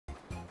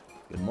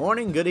Good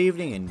morning, good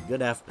evening, and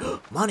good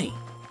afternoon. Money!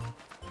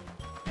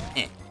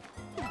 Eh.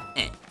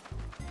 Eh.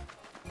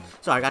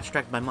 So I got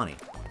distracted by money.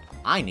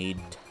 I need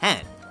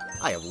 10.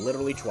 I have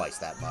literally twice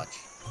that much.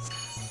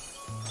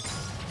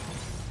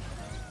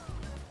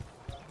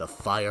 The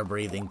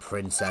fire-breathing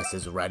princess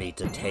is ready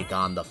to take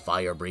on the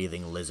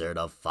fire-breathing lizard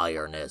of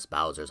fireness.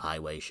 Bowser's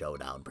Highway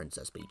Showdown,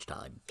 Princess Peach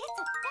time.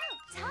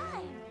 It's about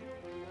time.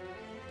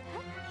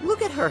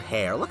 Look at her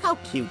hair. Look how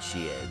cute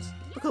she is.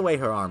 Look at the way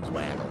her arms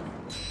waggle.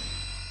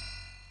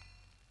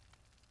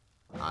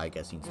 I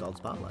guess he installed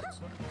spotlights.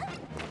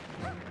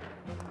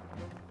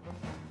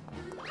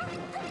 I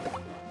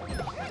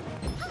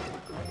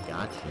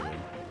got you.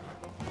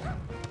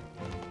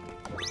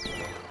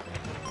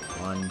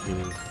 1,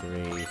 2,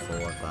 3,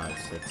 4, 5,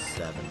 6,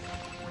 7,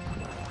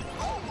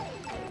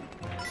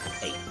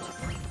 8.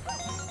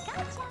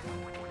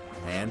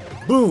 And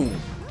boom!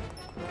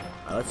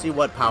 Let's see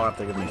what power-up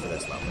they're giving me for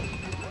this level.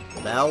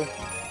 The bell?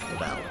 The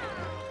bell.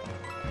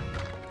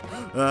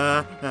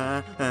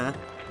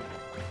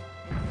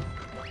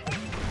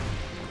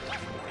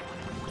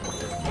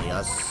 Give me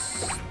a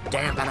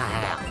stamp and a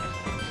half.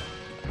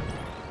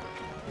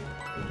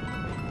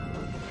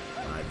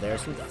 Alright,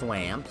 there's some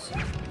thwamps.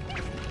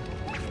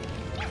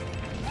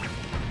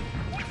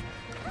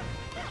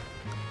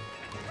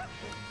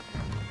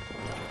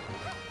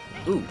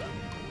 Ooh,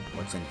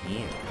 what's in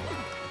here?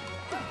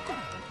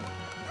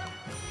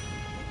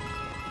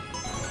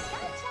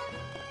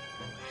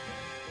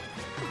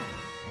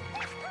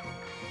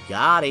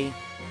 Got it.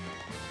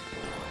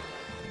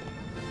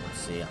 Let's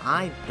see,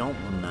 I don't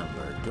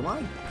remember. Do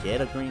I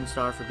get a green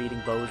star for beating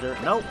Bowser?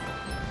 Nope.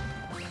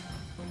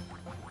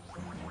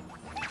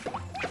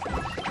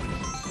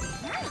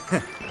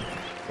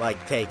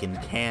 Like taking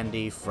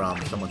candy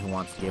from someone who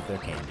wants to give their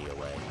candy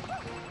away.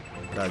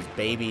 Because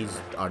babies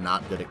are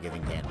not good at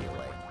giving candy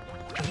away.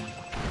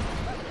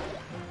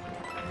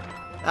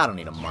 I don't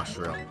need a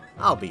mushroom.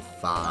 I'll be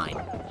fine.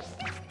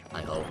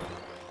 I hope.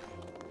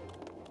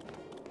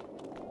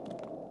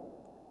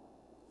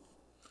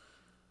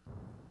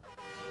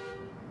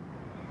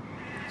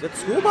 Is it the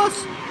school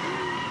bus?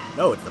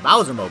 No, it's the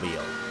Bowser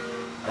Mobile.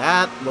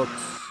 That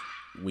looks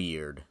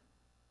weird.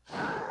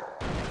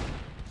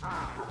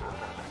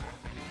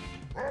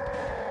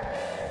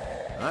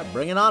 Alright,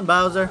 bring it on,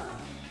 Bowser.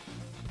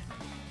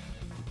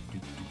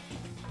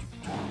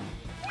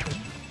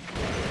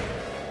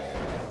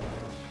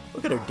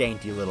 Look at her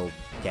dainty little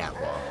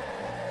catwalk.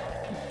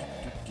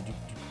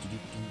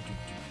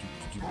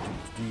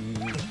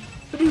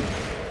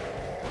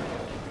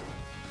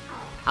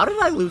 How did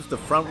I lose the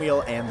front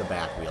wheel and the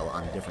back wheel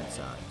on different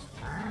sides?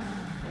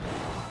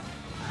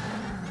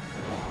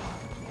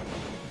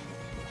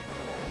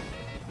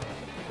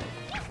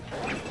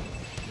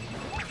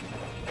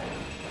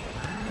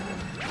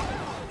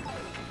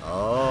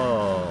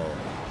 Oh,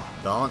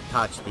 don't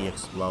touch the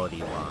explodey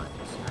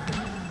lines.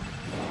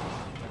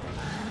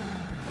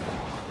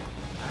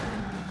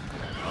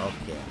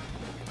 Okay.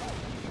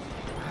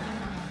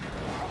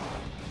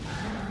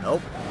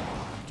 Nope.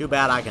 Too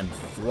bad I can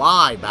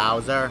fly,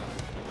 Bowser.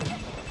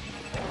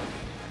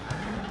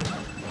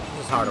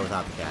 It's harder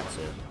without the cat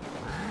suit.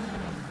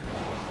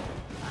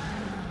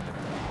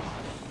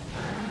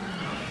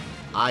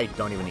 I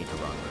don't even need to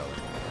run,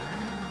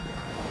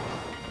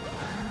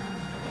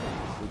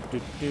 really.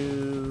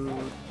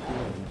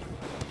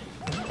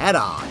 Head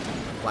on.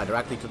 Fly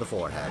directly to the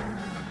forehead.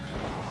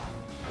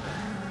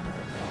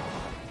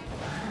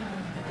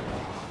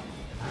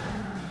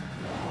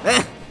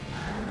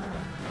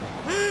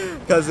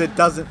 Because it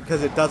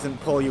doesn't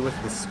pull you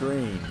with the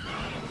screen.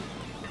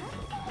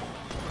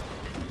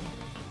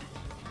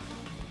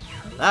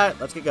 Alright,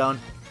 let's get going.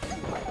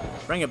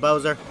 Bring it,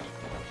 Bowser.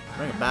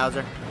 Bring it,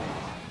 Bowser.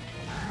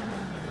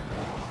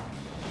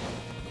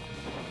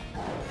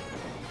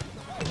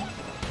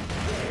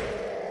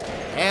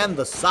 And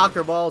the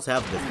soccer balls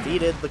have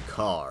defeated the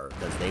car,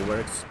 because they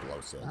were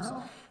explosives.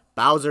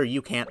 Bowser,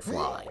 you can't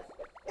fly.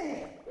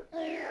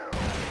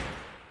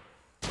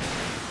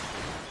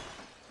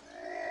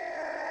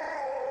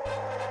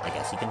 I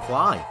guess he can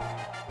fly.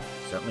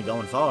 Certainly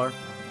going far.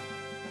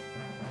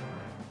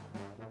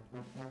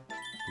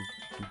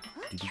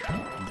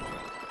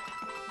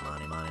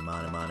 Money, money,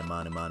 money,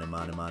 money, money, money,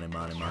 money, money,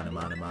 money,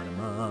 money, money, money,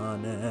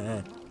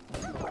 money.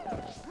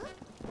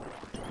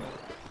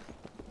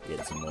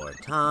 Get some more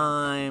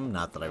time.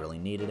 Not that I really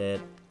needed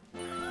it.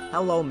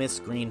 Hello, Miss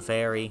Green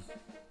Fairy.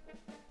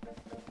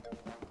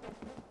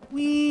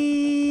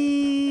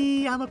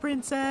 Whee! I'm a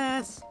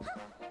princess!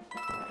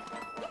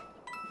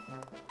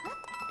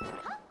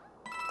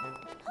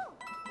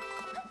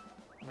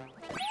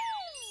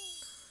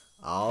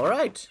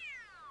 Alright.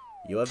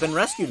 You have been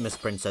rescued, Miss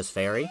Princess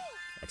Fairy.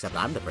 Except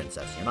I'm the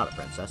princess. You're not a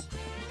princess.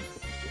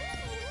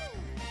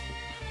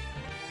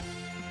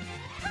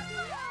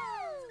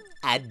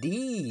 I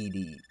did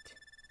it.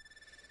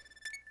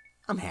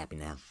 I'm happy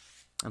now.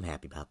 I'm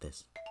happy about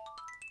this.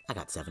 I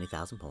got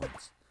 70,000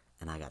 points.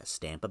 And I got a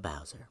stamp of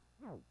Bowser.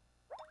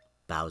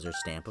 Bowser's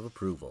stamp of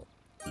approval.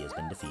 He has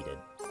been defeated.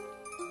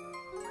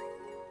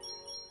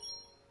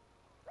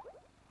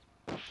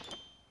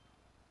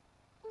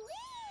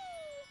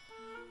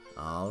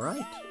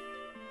 Alright.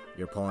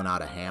 You're pulling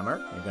out a hammer.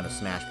 You're gonna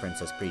smash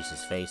Princess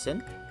Peach's face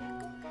in.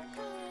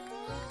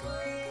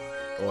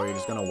 Or you're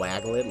just gonna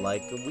waggle it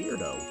like a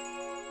weirdo.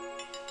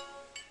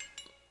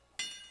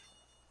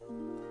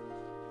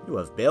 You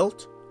have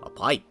built a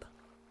pipe.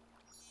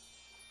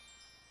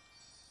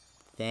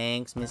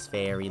 Thanks, Miss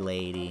Fairy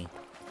Lady.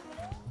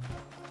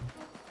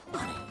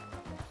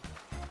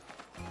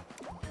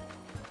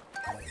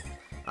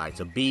 Alright,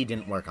 so B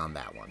didn't work on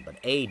that one, but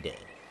A did.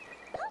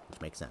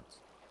 Which makes sense.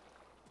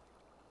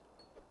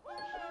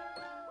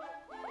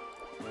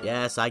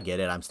 Yes, I get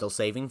it. I'm still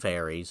saving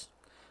fairies.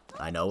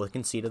 I know the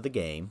conceit of the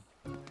game.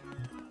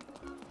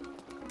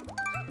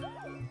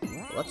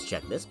 But let's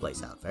check this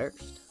place out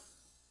first.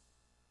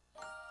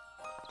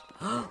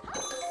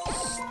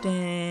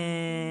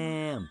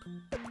 Stamp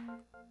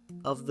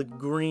of the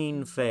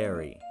green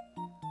fairy.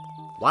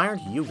 Why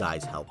aren't you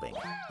guys helping?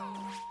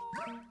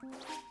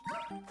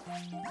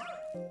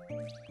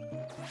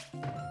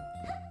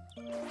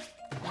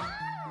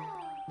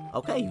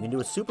 Okay, you can do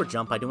a super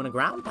jump by doing a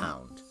ground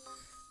pound.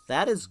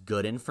 That is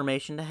good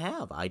information to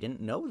have. I didn't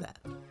know that.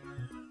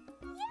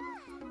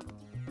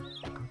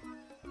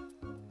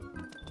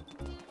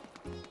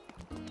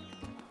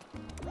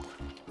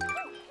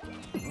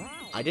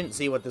 I didn't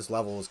see what this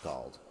level was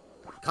called.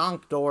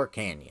 Conch Door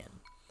Canyon.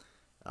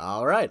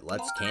 Alright,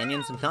 let's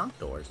canyon some conch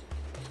doors.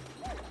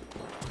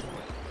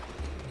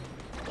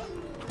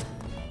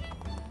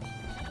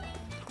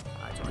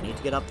 Alright, so I need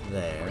to get up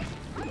there.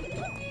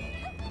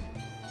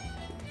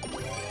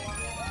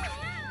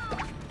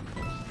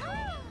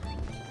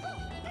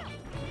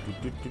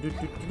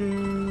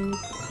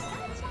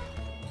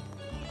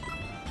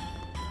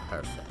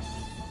 Perfect.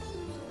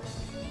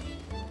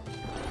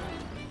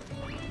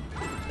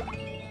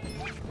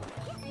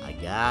 I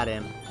got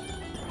him.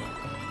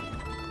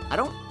 I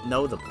don't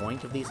know the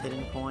point of these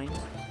hidden coins.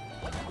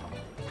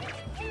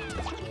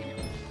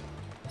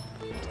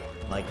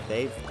 Like,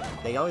 they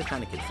always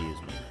kind of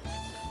confuse me.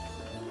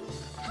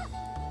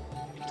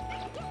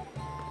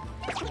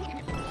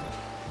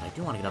 I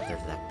do want to get up there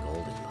to that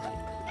golden pipe.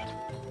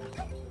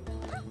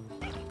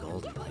 That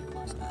golden pipe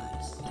looks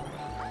nice.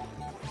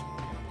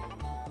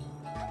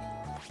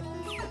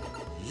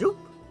 Zoop!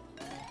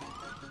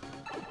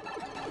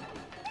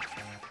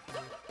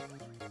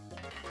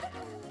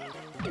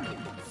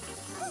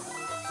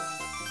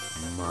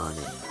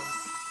 Money.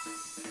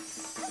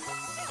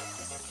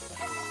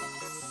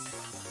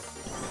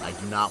 I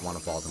do not want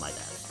to fall to my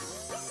death.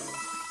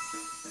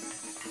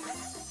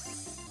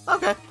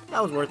 Okay,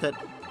 that was worth it.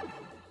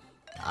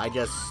 I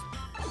just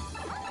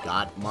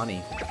got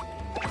money.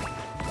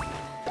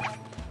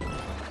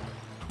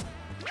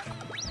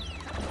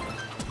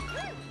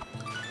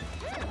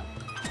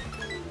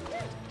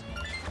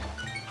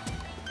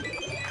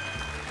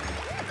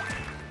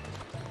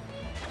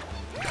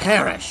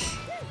 Perish!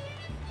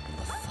 In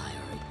the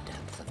fiery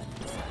depth of an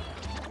inferno.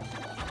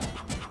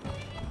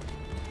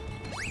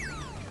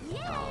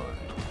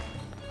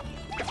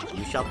 Alright.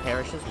 You shall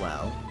perish as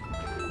well.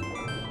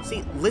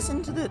 See,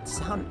 listen to the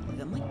sound.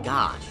 Oh my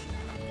gosh.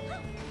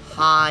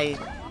 High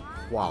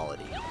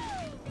quality.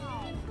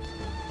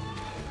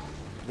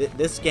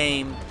 This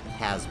game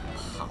has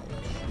polish.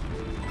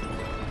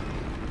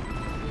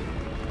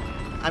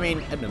 I mean,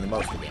 admittedly,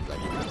 most of the games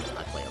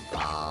I play a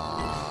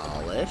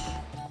polish.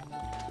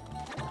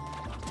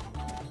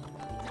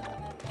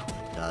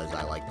 Because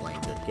I like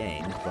playing good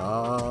games.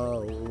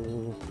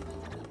 Whoa.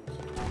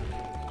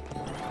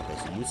 Okay,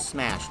 so you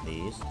smash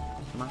these.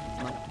 Come on,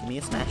 come on. Give me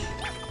a smash.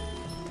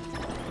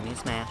 Give me a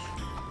smash.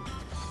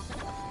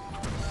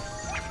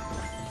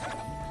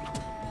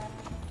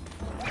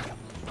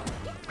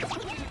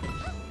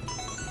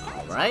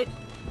 Alright.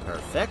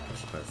 Perfect.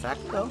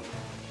 Perfecto.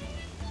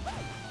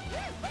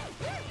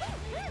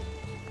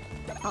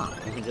 Huh,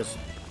 you can just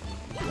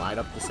light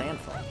up the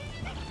sandfall.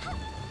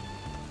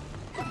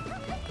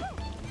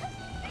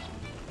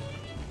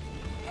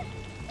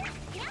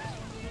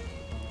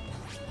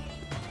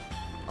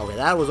 Okay,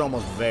 that was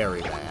almost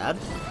very bad.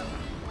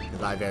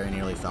 Because I very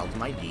nearly fell to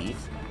my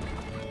death.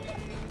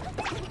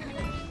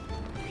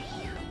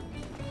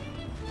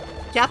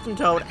 Captain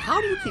Toad, how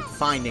do you keep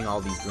finding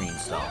all these green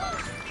stars?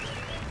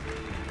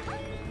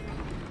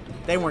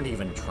 They weren't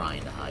even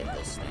trying to hide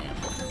this stamp.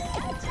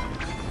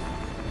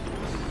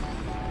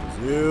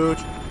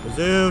 Zooch!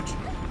 Zooch!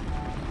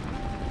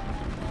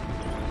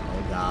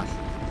 Oh gosh.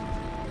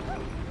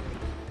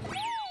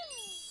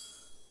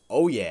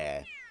 Oh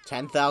yeah.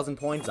 10,000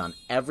 points on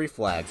every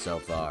flag so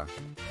far.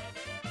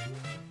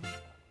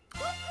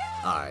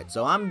 Alright,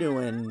 so I'm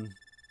doing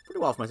pretty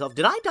well for myself.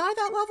 Did I die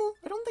that level?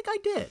 I don't think I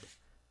did.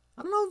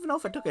 I don't even know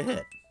if I took a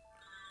hit.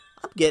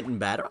 I'm getting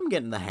better. I'm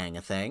getting the hang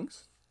of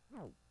things.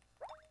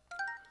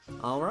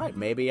 Alright,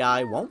 maybe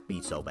I won't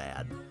be so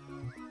bad.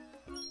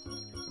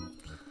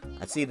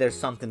 I see there's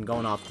something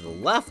going off to the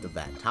left of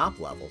that top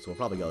level, so we'll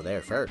probably go there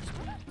first.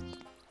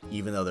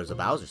 Even though there's a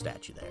Bowser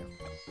statue there.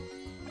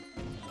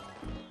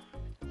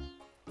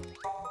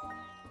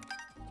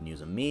 Can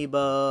use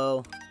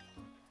Amiibo.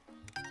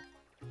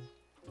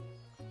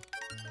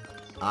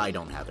 I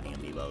don't have any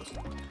Amiibos.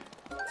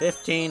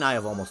 15, I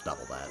have almost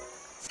double that.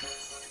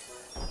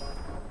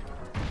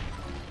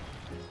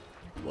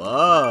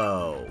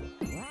 Whoa!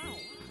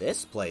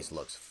 This place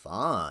looks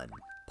fun.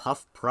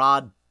 Puff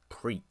Prod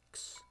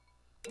Preeks.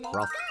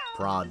 Puff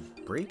Prod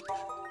Preek?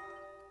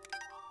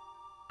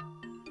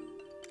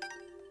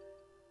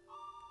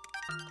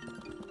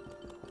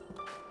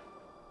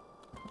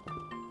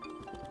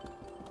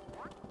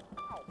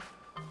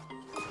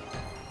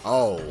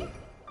 Oh.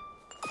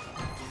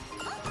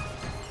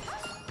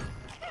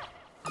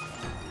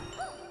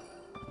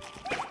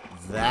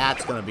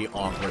 That's gonna be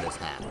awkward as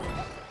heck.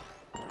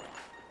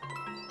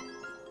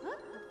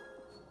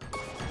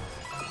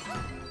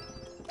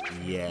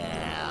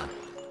 Yeah.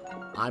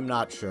 I'm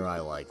not sure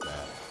I like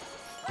that.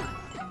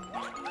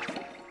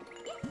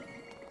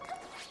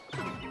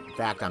 In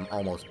fact, I'm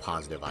almost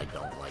positive I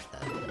don't like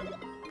that.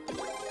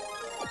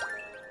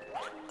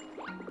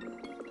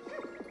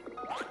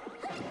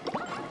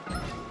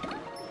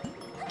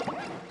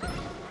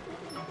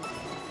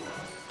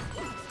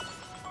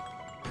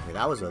 Okay,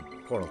 that was a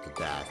portal to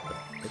death, but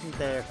isn't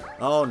there...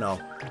 Oh, no.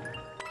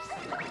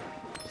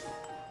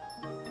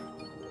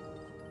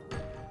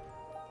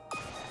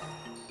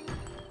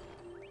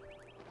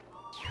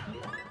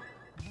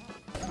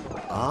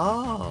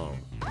 Oh.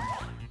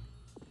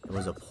 It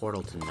was a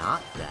portal to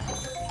not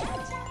death.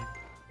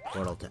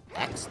 Portal to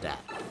X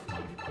death.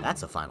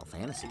 That's a Final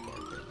Fantasy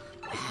character.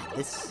 Yeah,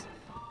 this...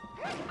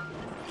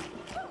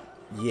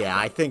 Yeah,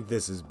 I think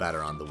this is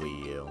better on the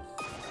Wii U.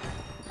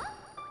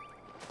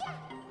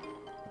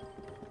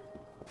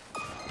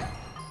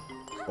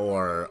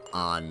 Or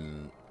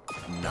on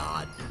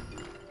not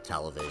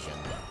television.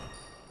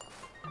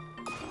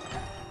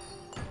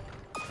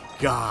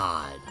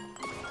 God.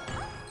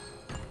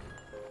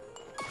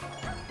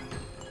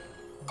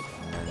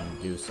 And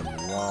then do some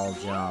wall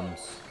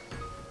jumps.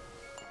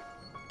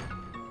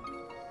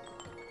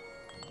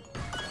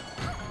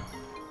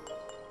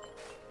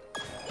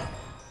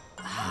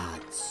 Ah,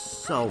 it's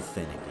so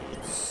finicky.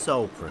 It's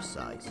so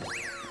precise.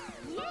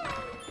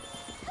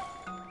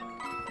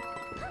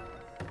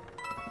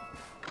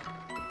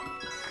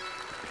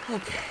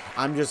 Okay,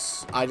 I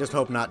just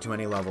hope not too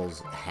many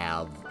levels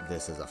have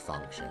this as a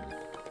function.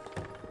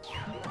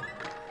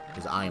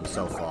 Because I am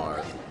so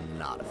far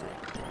not a fan.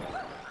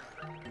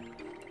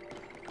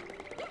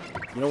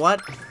 You know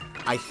what?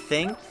 I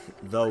think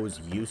those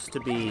used to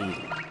be,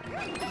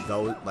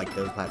 those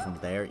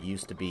platforms there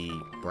used to be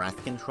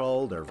breath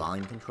controlled or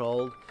volume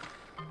controlled.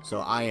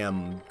 So I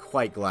am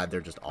quite glad they're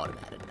just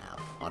automated now.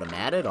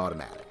 Automated?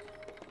 Automatic.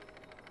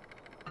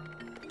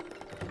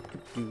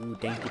 Do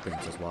dainty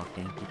princess walk,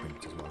 dainty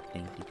princess walk,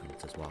 dainty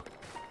princess walk.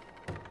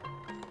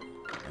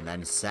 And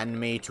then send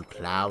me to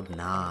Cloud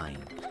 9.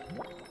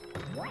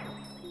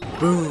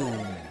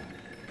 Boom!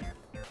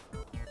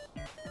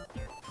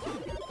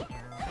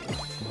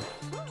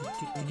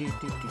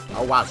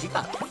 Oh wow, she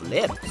got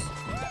flips.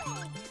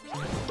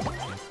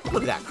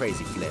 Look at that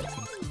crazy flip.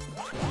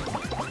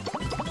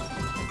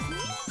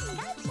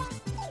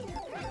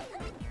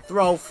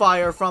 Throw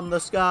fire from the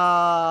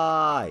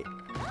sky!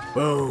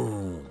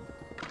 Boom!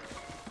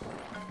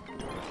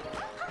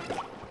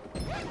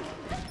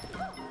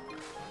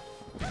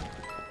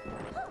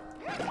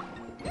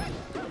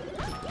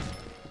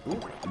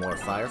 More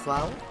fire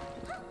flower.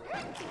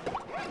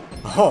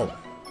 Oh,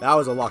 that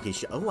was a lucky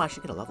shot. Oh, I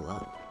should get a level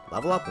up.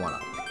 Level up, one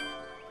up.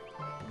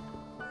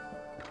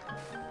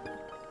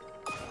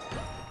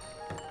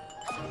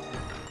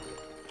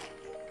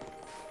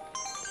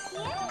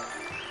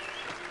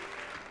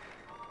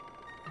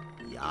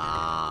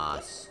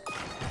 Yas.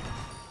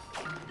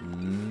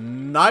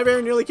 I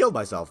very nearly killed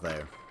myself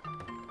there.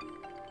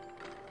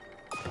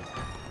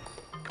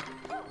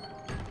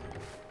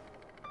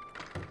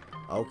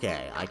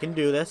 Okay, I can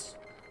do this.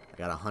 I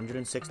got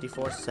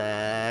 164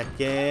 seconds.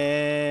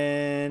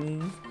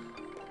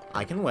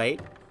 I can wait.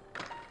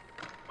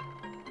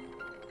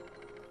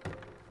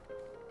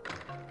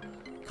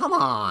 Come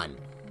on.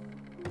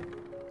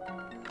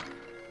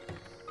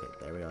 Okay,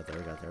 there we go, there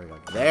we go, there we go.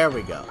 There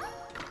we go.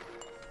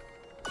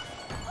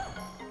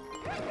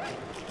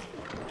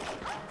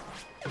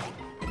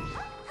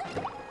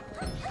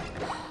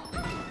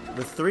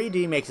 The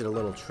 3D makes it a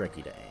little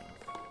tricky to aim.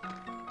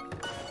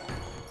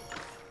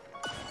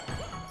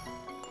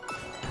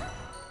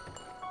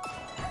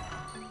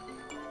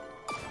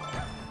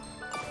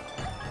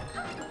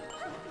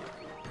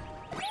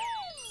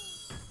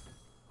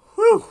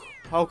 Whew!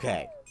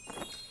 Okay.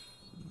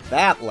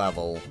 That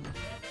level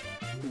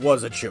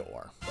was a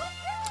chore.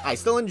 I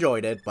still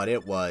enjoyed it, but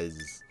it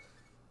was...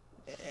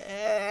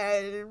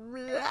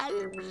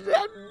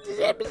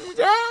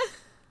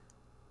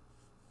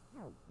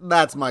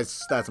 That's my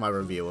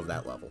review of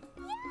that level.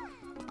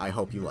 I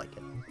hope you like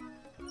it.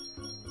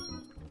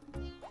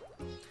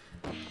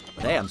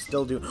 But hey, I'm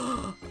still doing...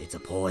 It's a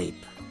poip.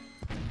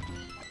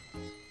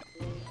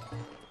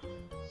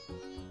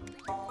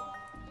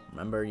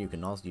 Remember, you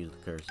can also use the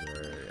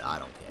cursor. I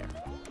don't care.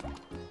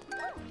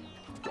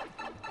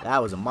 That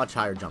was a much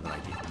higher jump than I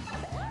did.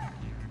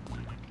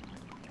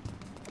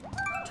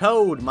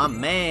 Toad, my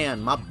man,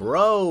 my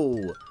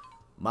bro.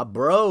 My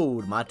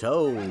broad, my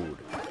toad.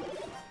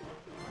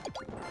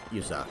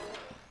 You suck.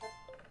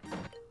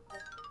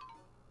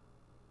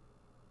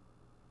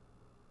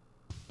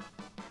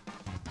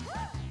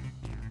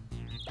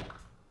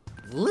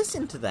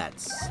 Listen to that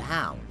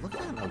sound. Look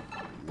at that.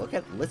 Look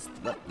at. Listen.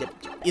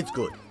 It's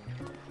good.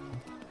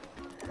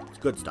 It's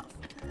good stuff.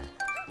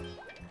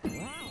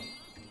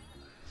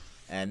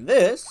 And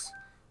this,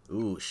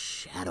 ooh,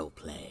 shadow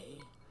play.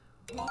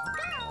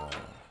 Oh.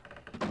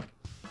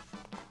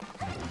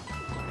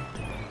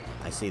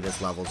 I see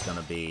this level's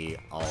gonna be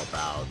all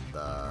about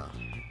the.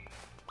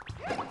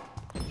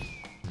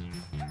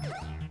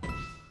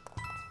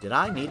 Did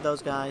I need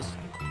those guys?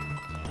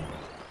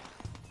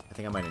 I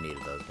think I might have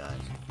needed those guys.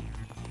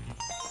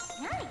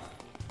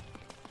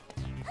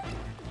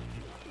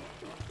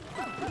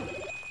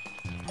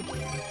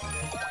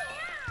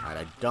 Alright,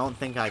 I don't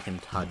think I can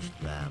touch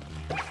them.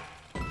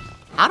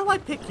 How do I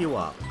pick you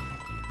up?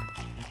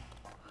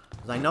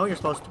 Because I know you're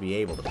supposed to be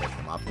able to pick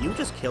them up. You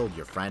just killed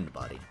your friend,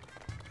 buddy.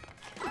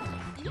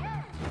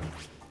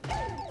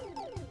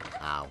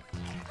 Ow.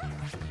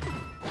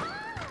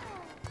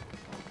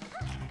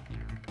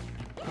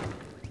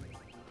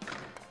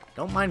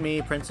 Don't mind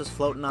me, princess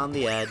floating on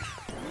the edge.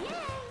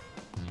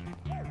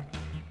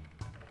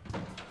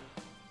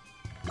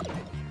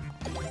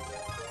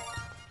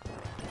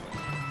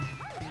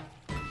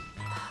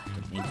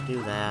 Didn't mean to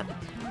do that.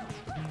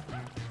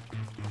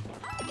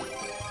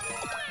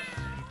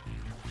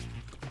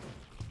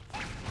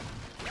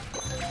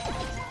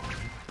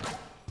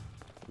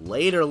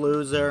 Later,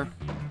 loser.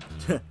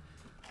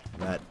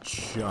 That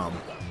chump.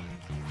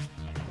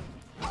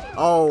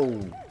 Oh,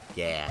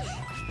 gosh.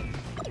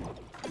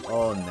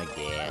 Oh,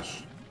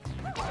 nagash.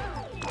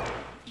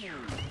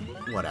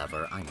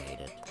 Whatever, I made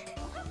it.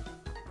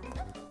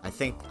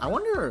 I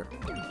wonder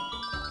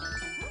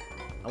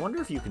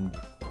if you can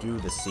do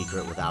the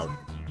secret without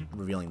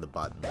revealing the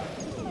button.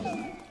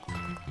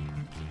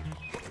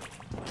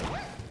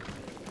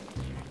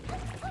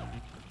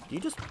 Do you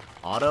just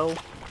auto?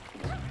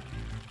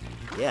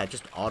 Yeah, it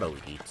just auto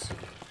eats.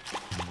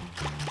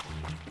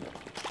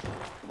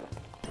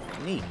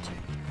 Neat.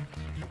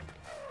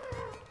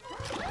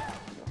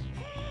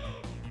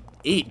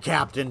 Eat,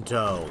 Captain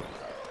Toad!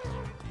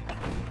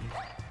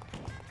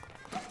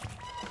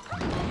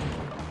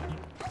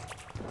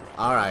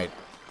 Alright.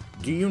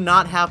 Do you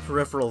not have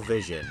peripheral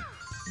vision,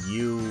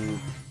 you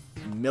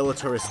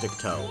militaristic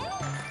toad?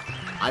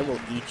 I will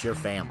eat your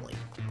family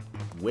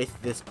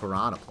with this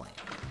piranha plant.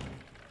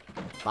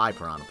 Bye,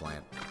 piranha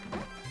plant.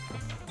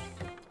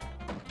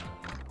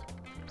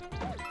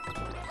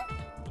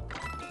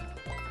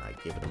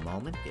 Alright, give it a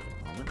moment,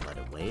 let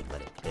it wait,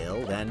 let it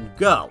build, and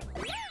go!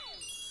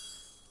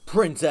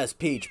 Princess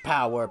Peach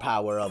power,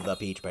 power of the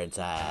Peach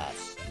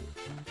Princess.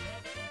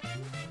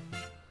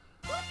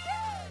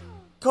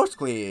 Coast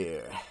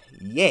clear.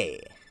 Yeah.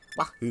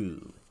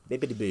 Wahoo.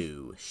 Bibbidi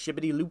boo.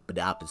 Shibbity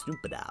loopadop and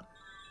snoopadop.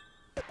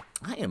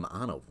 I am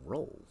on a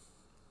roll.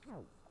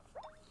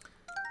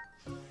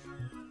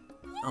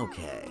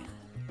 Okay.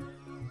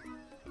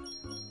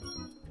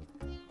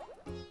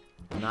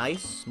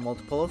 Nice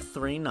multiple of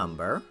 3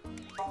 number.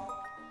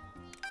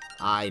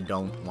 I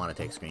don't want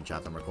to take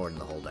screenshots. I'm recording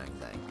the whole dang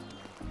thing.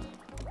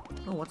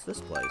 Oh, what's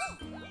this place?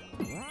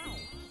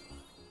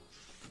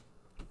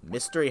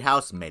 Mystery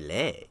House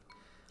Melee.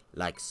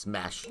 Like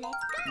Smash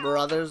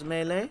Brothers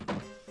Melee.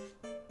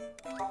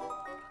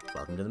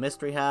 Welcome to the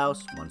Mystery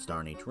House. 1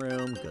 star in each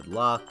room. Good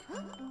luck.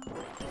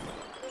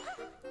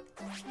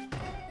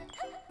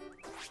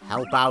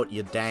 Help out,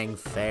 you dang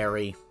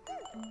fairy.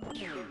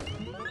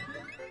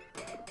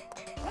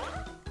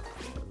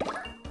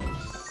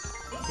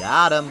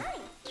 Got him.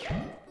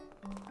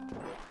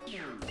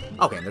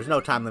 Okay, there's no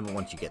time limit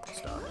once you get the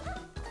star.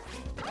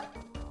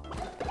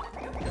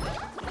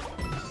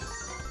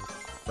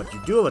 But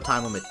you do have a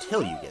time limit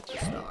till you get the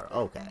star.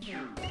 Okay.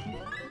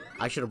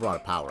 I should have brought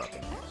a power-up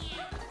in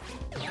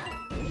here.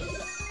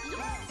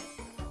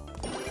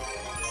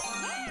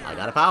 I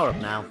got a power-up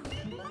now.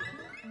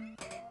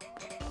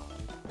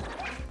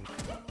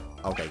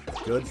 Okay,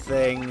 good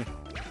thing.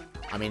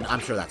 I mean, I'm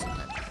sure that's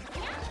intentional.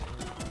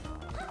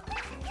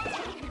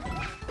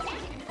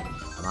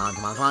 Come on,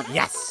 come on, come on.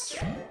 Yes!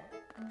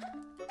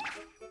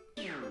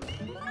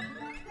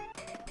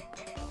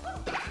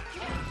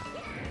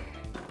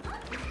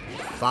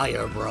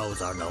 Fire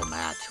Bros are no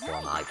match for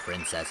my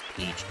Princess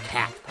Peach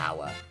cat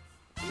power.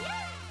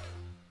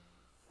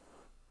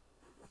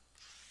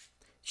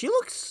 She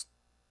looks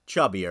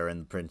chubbier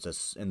in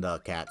the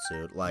cat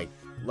suit. Like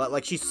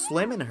she's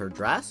slim in her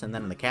dress, and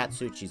then in the cat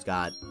suit she's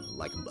got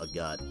like a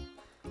gut.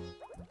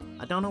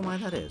 I don't know why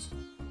that is.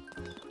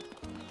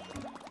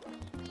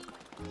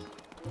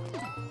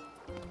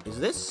 Is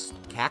this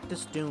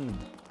Cactus Doom?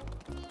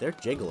 They're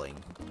jiggling.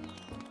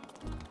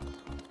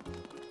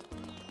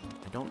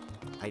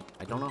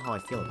 I don't know how I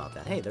feel about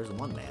that. Hey, there's a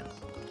 1-man.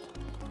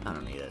 I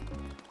don't need it.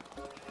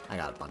 I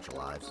got a bunch of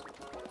lives.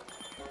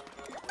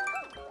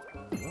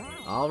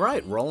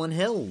 Alright, rolling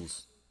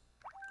hills.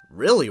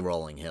 Really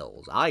rolling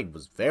hills. I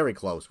was very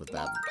close with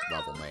that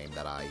level name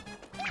that I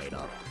made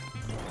up.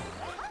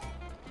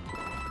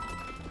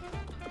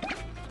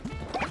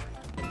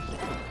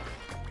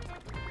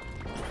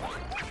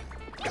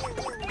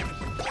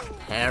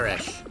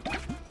 Perish.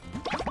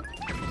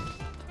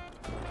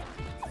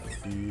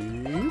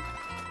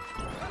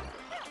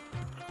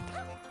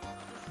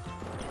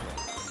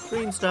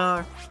 Green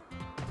star.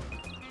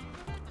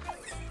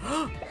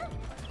 Look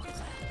at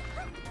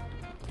that.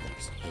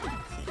 There's hidden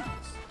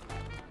things.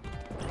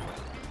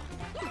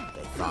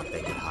 They thought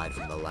they could hide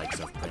from the likes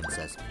of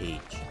Princess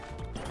Peach,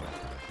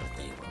 but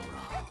they were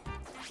wrong.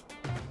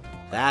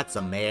 That's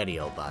a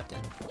Mario button.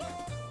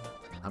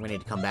 I'm gonna need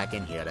to come back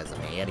in here as a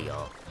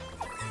Mario.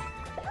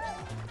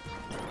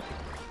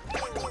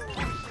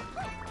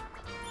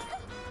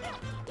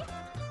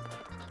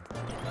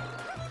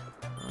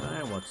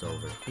 Alright, what's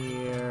over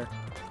here?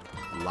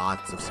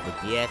 Lots of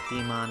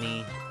spaghetti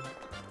money.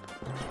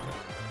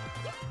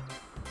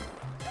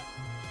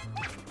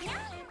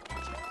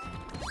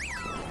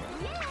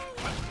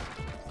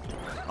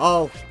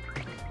 Oh!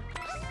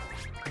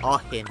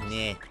 Oh,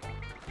 nah.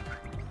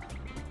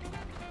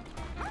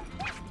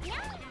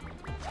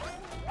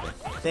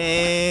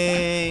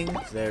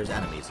 Things. There's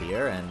enemies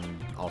here,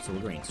 and also a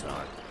green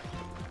star.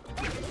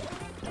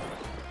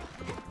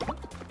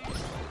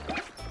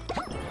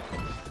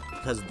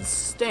 Because the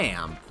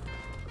stamp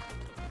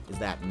is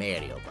that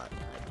Mario button,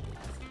 I believe.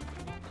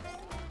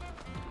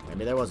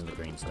 Maybe there wasn't a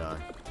green star.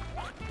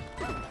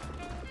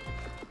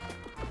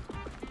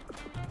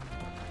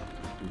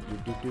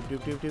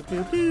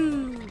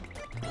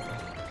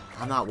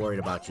 I'm not worried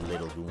about you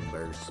little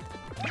Goombers.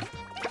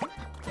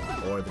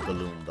 Or the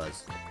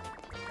Galoombas.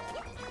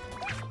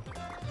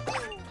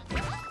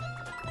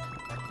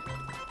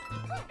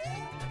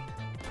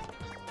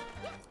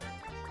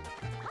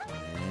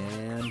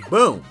 And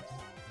boom!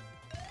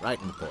 Right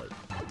in the point.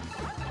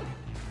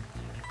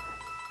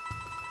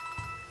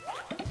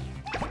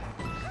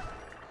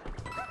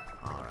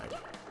 Alright.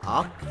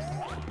 Up.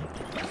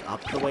 Is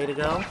up the way to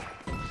go?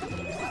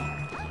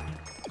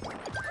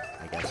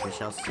 I guess we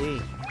shall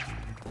see.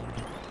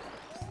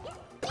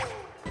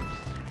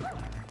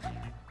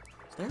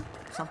 Is there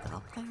something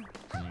up there?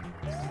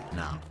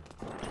 No.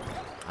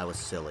 I was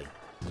silly.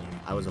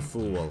 I was a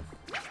fool.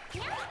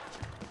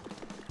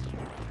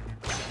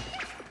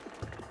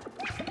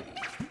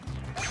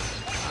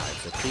 Alright,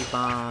 so keep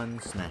on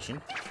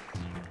smashing.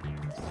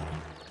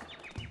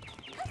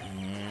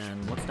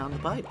 And what's down the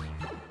pipe?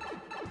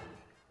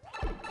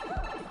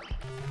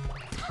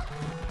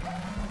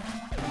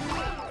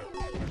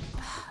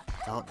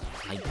 Oh,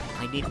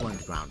 I need to learn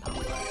the ground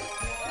pound.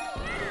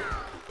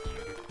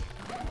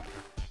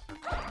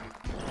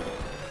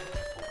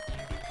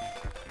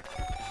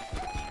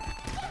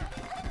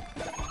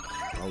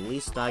 At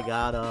least I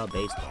got a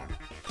baseball.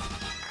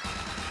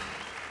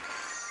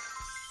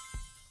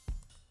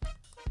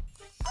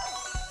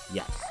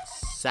 Yes,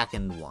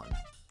 second one.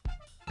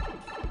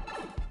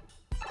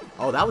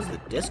 Oh, that was the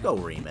disco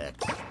remix.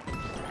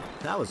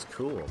 That was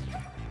cool.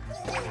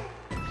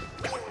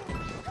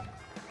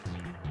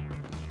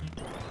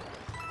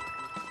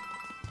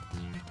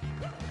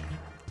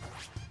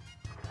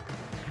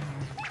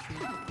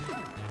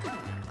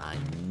 I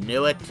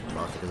knew it,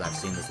 mostly because I've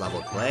seen this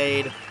level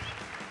played.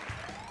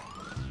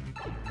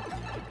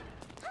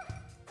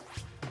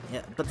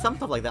 Yeah, but some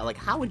stuff like that, like,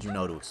 how would you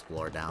know to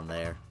explore down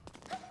there?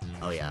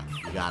 Oh yeah,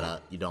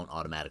 you don't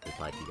automatically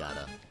pipe, you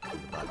gotta do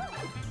the button.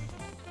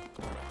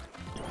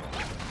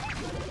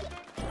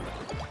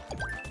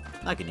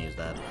 I can use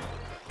that.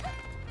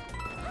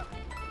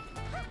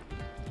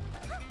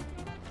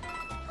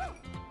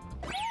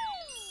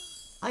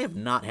 I have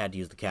not had to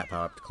use the cat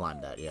power-up to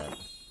climb that yet.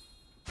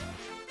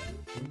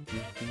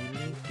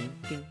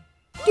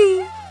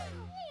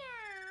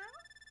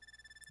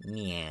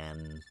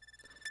 Nyan.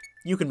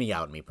 You can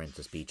meow at me,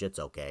 Princess Peach. It's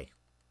okay.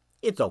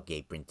 It's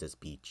okay, Princess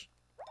Peach.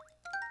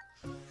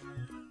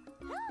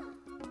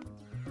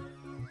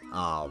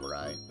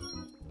 Alright.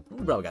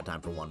 We probably got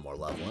time for one more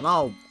level, and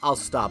I'll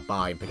stop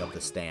by and pick up the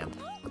stamp.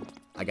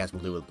 I guess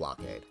we'll do it with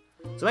Blockade.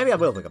 So maybe I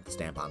will pick up the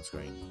stamp on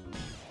screen.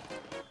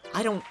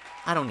 I don't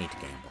need to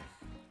gamble.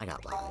 I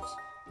got lives.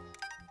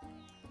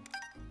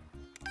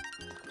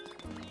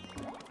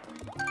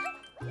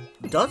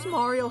 Does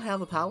Mario have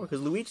a power?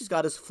 Because Luigi's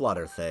got his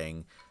flutter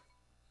thing.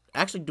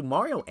 Actually, do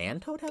Mario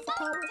and Toad have a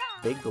power?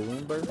 Big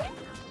Galoomber?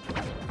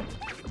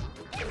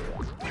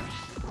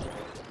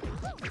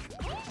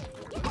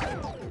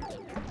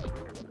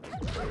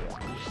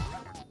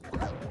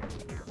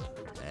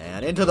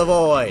 And into the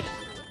void!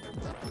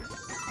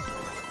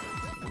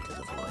 Into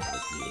the void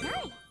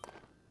with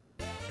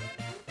you.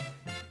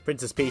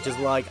 Princess Peach is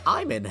like,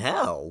 I'm in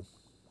hell!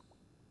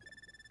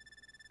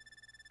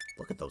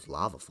 Look at those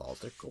lava falls,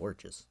 they're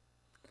gorgeous.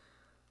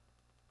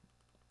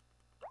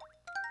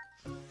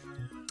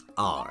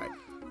 Alright.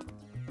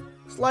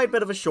 Slight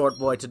bit of a short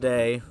boy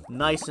today.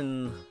 Nice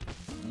and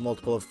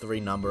multiple of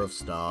 3 number of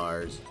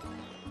stars.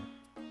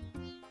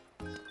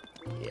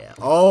 Yeah.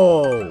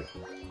 Oh!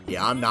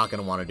 Yeah, I'm not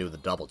gonna want to do the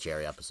double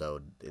cherry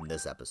episode in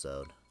this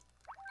episode.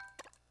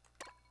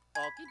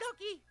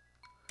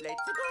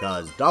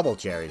 Because double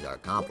cherries are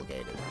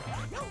complicated.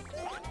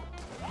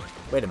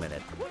 Wait a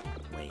minute.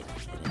 Wait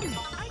a minute.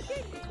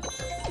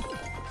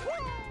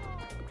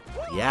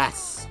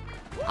 Yes!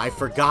 I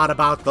forgot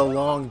about the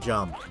long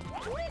jump.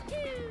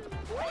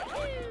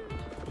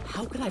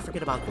 How could I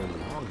forget about the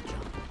long jump?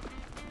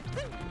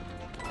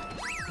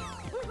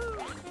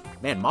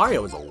 Man,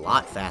 Mario is a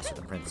lot faster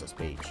than Princess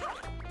Peach.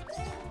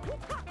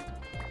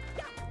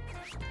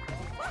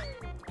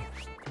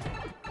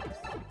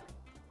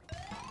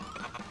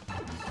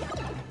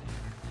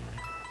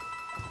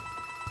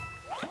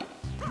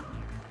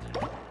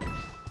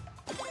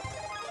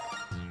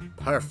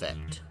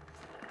 Perfect.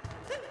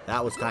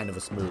 That was kind of a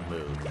smooth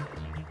move.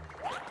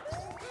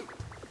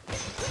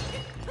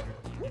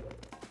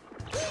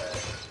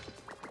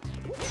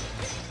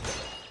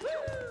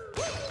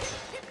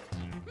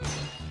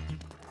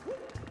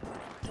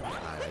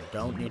 I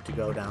don't need to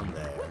go down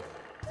there.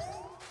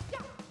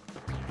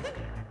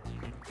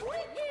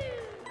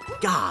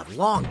 God,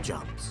 long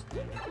jumps.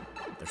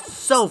 They're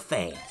so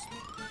fast.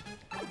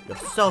 You're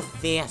so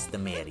fast,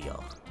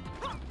 Mario.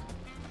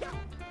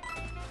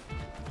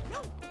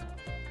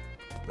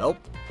 Nope.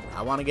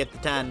 I want to get the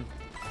 10.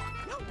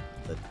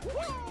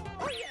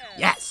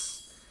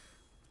 Yes!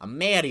 A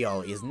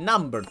Mario is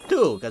number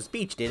 2, because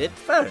Peach did it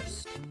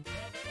first.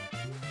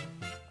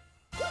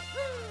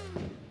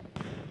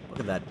 Look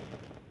at that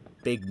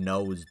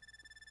big-nosed,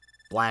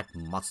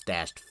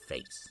 black-mustached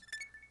face.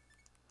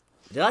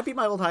 Did I beat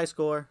my old high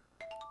score?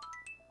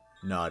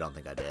 No, I don't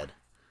think I did.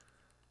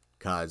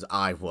 Because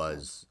I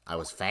was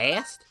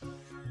fast.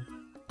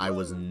 I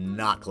was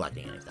not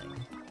collecting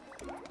anything.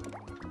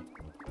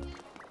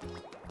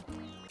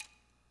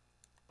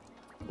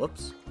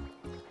 Whoops.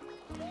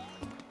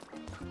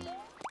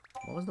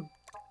 What was the...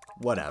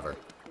 Whatever.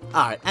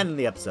 Alright, ending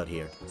the episode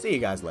here. See you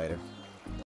guys later.